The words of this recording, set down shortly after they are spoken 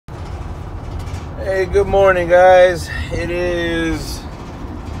Hey, good morning, guys. It is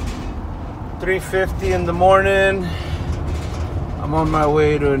 3:50 in the morning. I'm on my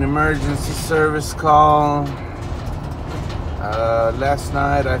way to an emergency service call. Last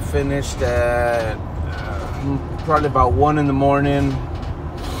night I finished at probably about 1 in the morning.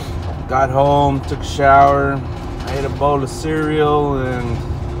 Got home, took a shower, ate a bowl of cereal, and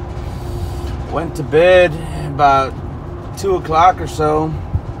went to bed about 2 o'clock or so.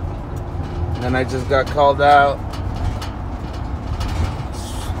 And then I just got called out.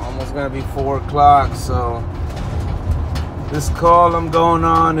 It's almost gonna be 4 o'clock, so this call I'm going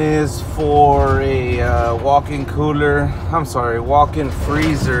on is for a walk-in cooler. I'm sorry, walk-in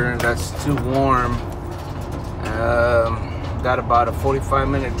freezer that's too warm. Got about a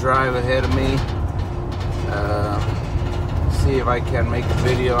 45-minute drive ahead of me. See if I can make a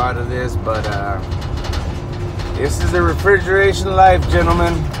video out of this, but this is the refrigeration life,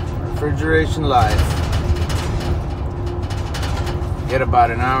 gentlemen. Refrigeration life. Get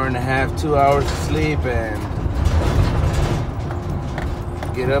about an hour and a half, 2 hours of sleep, and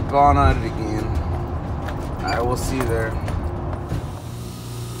get up on it again. I will see you there.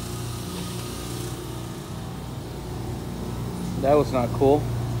 That was not cool.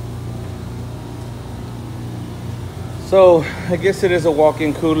 So I guess it is a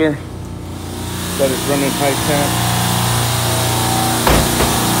walk-in cooler that is running high temp.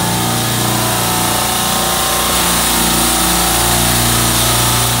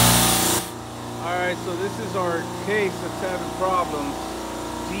 Alright, so this is our case that's having problems.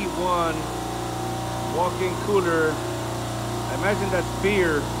 D1 walk-in cooler. I imagine that's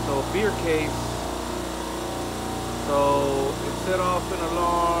beer, so beer case. So it set off an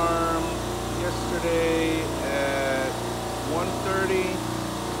alarm yesterday at 1:30,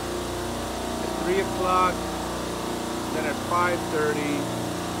 at 3 o'clock, then at 5:30,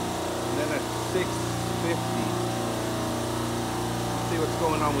 and then at 6:50. Let's see what's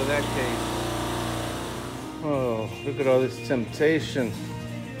going on with that case. Oh, look at all this temptation.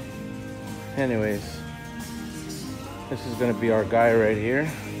 Anyways, this is gonna be our guy right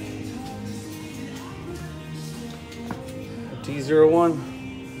here. T01.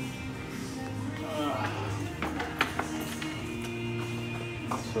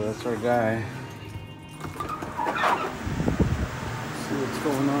 So that's our guy. Let's see what's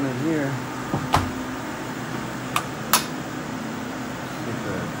going on in here. Get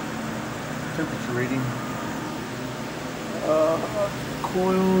the temperature reading.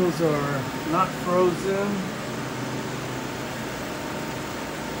 Coils are not frozen.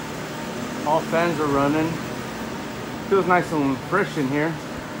 All fans are running. Feels nice and fresh in here.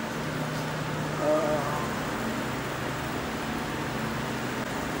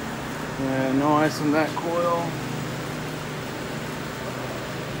 Yeah, no ice on that coil.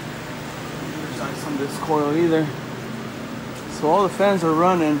 There's ice on this coil either. So all the fans are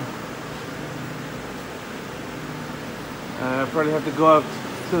running. I probably have to go up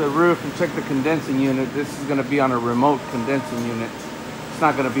to the roof and check the condensing unit. This is going to be on a remote condensing unit. It's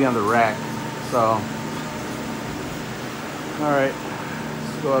not going to be on the rack. So, alright,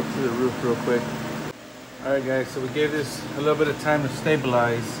 let's go up to the roof real quick. Alright guys, so we gave this a little bit of time to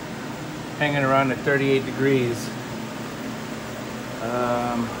stabilize. Hanging around at 38 degrees.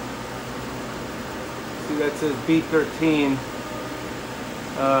 See, that says B13.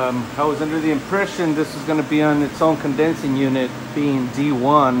 I was under the impression this was going to be on its own condensing unit, being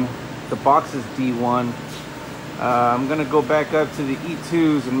D1. The box is D1. I'm going to go back up to the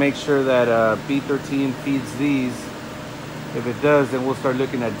E2s and make sure that B13 feeds these. If it does, then we'll start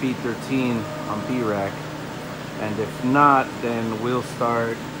looking at B13 on B-Rack. And if not, then we'll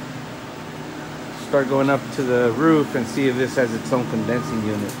start going up to the roof and see if this has its own condensing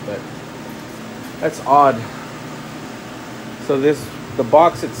unit. But that's odd. So the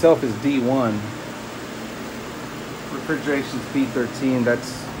box itself is D1. Refrigeration's B13.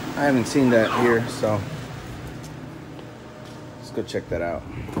 I haven't seen that here, so let's go check that out.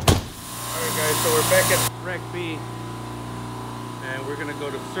 Alright guys, so we're back at rack B, and we're gonna go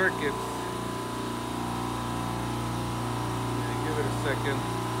to circuits. Give it a second.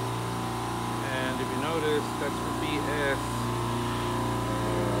 And if you notice, that's for BS.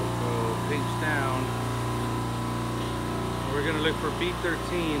 Go page down. We're gonna look for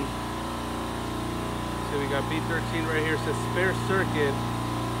B13. So we got B13 right here. It says spare circuit.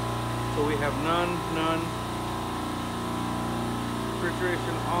 So we have none.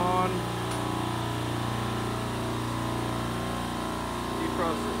 Refrigeration on.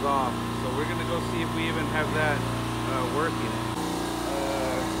 Defrost is off. So we're gonna go see if we even have that working.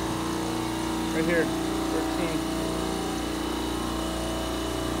 Right here, 13.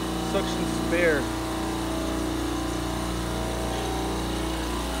 suction spare.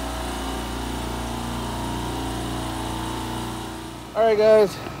 Alright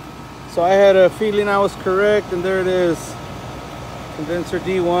guys, so I had a feeling I was correct, and there it is. Condenser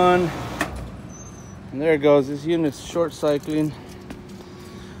D1. And there it goes. This unit's short cycling.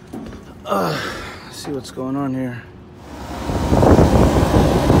 Let's see what's going on here.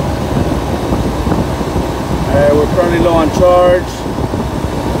 Alright, we're currently low on charge.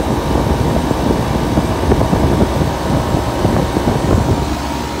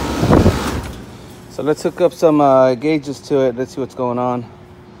 So let's hook up some gauges to it. Let's see what's going on.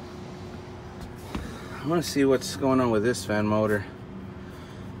 I want to see what's going on with this fan motor.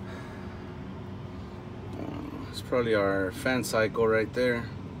 It's probably our fan cycle right there.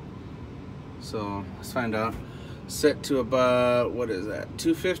 So let's find out. Set to about, what is that,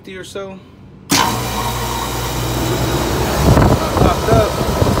 250 or so? Popped up.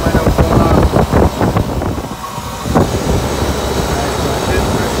 Let's find out what's going on. Alright, so head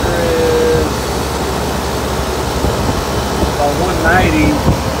pressure is about 190.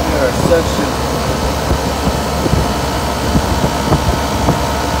 Look at our suction.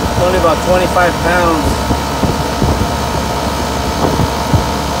 It's only about 25 pounds.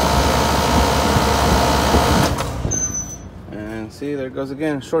 See, there it goes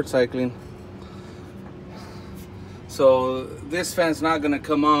again, short cycling. So this fan's not gonna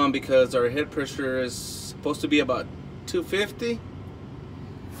come on because our head pressure is supposed to be about 250,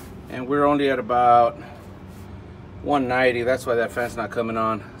 and we're only at about 190. That's why that fan's not coming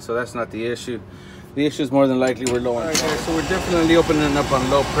on. So that's not the issue. The issue is more than likely we're low on. Alright guys, so we're definitely opening up on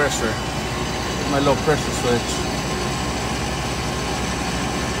low pressure. Here's my low pressure switch.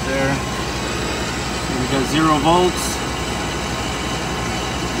 There. So we got 0 volts.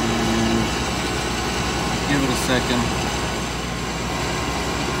 Give it a second.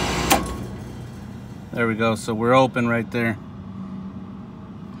 There we go. So we're open right there.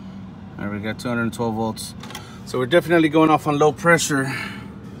 There we got 212 volts. So we're definitely going off on low pressure.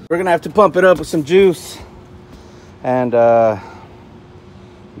 We're gonna have to pump it up with some juice and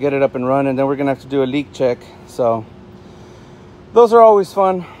get it up and running. Then we're gonna have to do a leak check. So those are always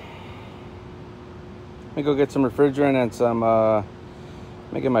fun. Let me go get some refrigerant and some. Let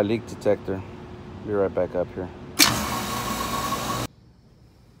me get my leak detector. Be right back up here.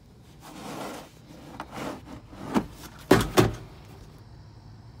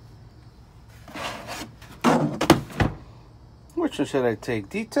 Which one should I take,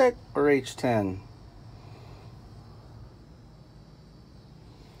 Dtek or H10?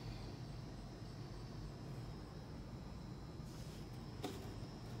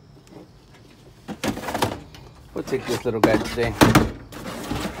 We'll take this little guy today.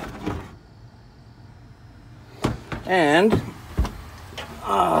 And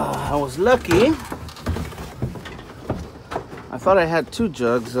I was lucky. I thought I had 2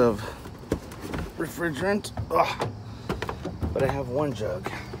 jugs of refrigerant, but I have 1 jug.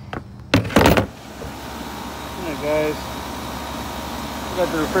 Alright guys, we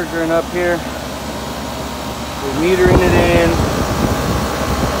got the refrigerant up here. We're metering it in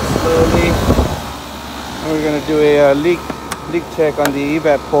slowly. And we're gonna do a leak check on the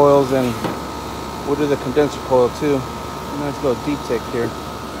evap coils, and we'll do the condenser coil too. Nice little Dtek here.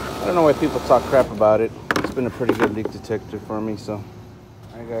 I don't know why people talk crap about it. It's been a pretty good leak detector for me. So,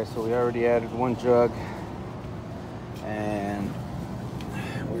 alright guys, so we already added 1 jug, and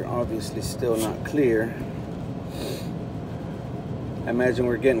we're obviously still not clear. I imagine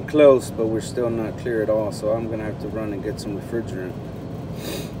we're getting close, but we're still not clear at all. So I'm gonna have to run and get some refrigerant.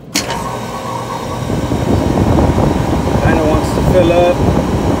 Kinda wants to fill up.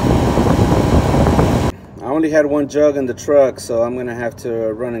 I only had 1 jug in the truck, so I'm gonna have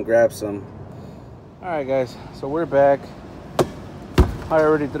to run and grab some. All right guys, so we're back. I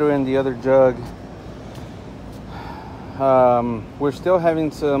already threw in the other jug. We're still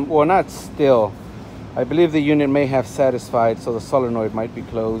having some, well, not still, I believe the unit may have satisfied, so the solenoid might be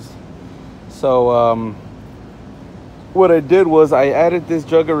closed. So what I did was I added this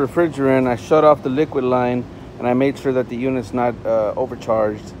jug of refrigerant, I shut off the liquid line, and I made sure that the unit's not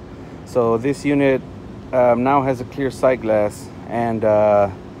overcharged. So this unit now has a clear sight glass, and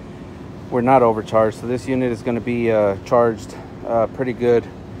we're not overcharged. So this unit is going to be charged pretty good.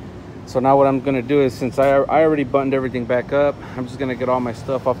 So now what I'm going to do is, since I already buttoned everything back up, I'm just going to get all my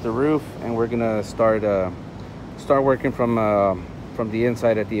stuff off the roof, and we're going to start working from the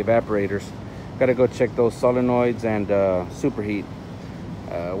inside at the evaporators. Got to go check those solenoids and superheat.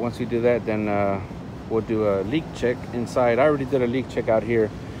 Once we do that, then we'll do a leak check inside. I already did a leak check out here.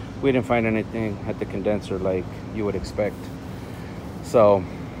 We didn't find anything at the condenser like you would expect. So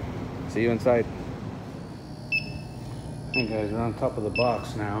See you inside. Hey guys, we're on top of the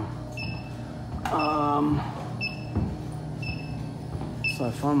box now. So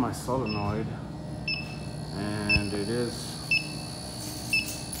I found my solenoid, and it is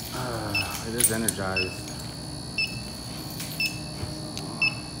energized.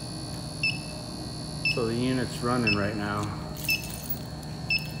 So the unit's running right now.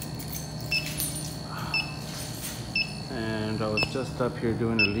 And I was just up here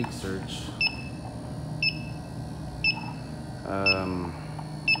doing a leak search. I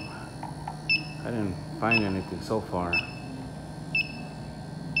didn't find anything so far.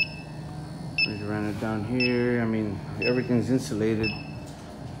 We ran it down here. I mean, everything's insulated.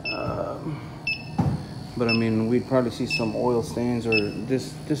 But I mean, we'd probably see some oil stains, or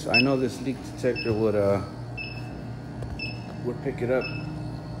this. I know this leak detector would pick it up.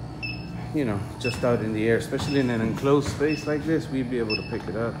 You know, just out in the air, especially in an enclosed space like this, we'd be able to pick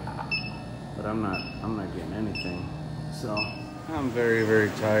it up. But I'm not getting anything. So I'm very, very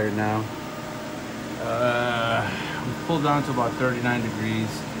tired now. We pulled down to about 39 degrees.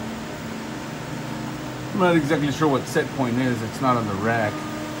 I'm not exactly sure what set point is. It's not on the rack.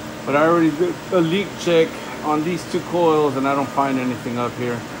 But I already did a leak check on these two coils, and I don't find anything up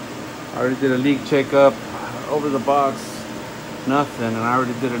here. I already did a leak check up over the box, nothing. And I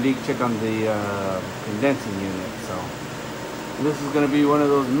already did a leak check on the condensing unit. So this is going to be one of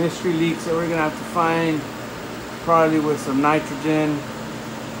those mystery leaks that we're going to have to find, probably with some nitrogen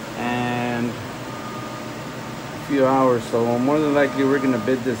and a few hours. So more than likely we're going to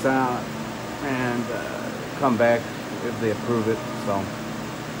bid this out and come back if they approve it. So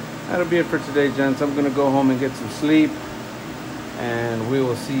that'll be it for today, gents. I'm gonna go home and get some sleep, and we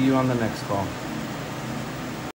will see you on the next call.